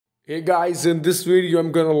Hey guys, in this video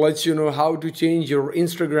I'm gonna let you know how to change your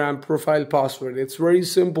Instagram profile password. It's very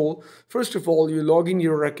simple. First of all, you log in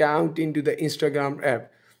your account into the Instagram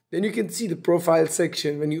app. Then you can see the profile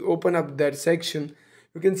section. When you open up that section,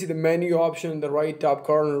 you can see the menu option in the right top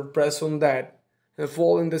corner. Press on that and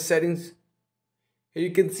fall in the settings. Here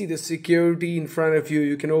you can see the security in front of you.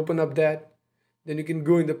 You can open up that. Then you can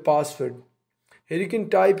go in the password. Here you can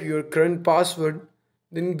type your current password,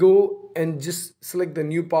 then go and just select the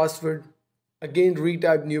new password. Again,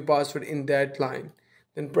 retype new password in that line.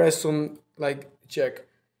 Then press on like check.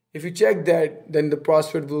 If you check that, then the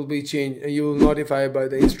password will be changed and you will notify by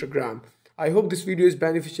the Instagram. I hope this video is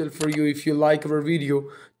beneficial for you. If you like our video,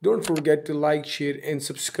 don't forget to like, share and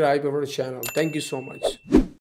subscribe our channel. Thank you so much.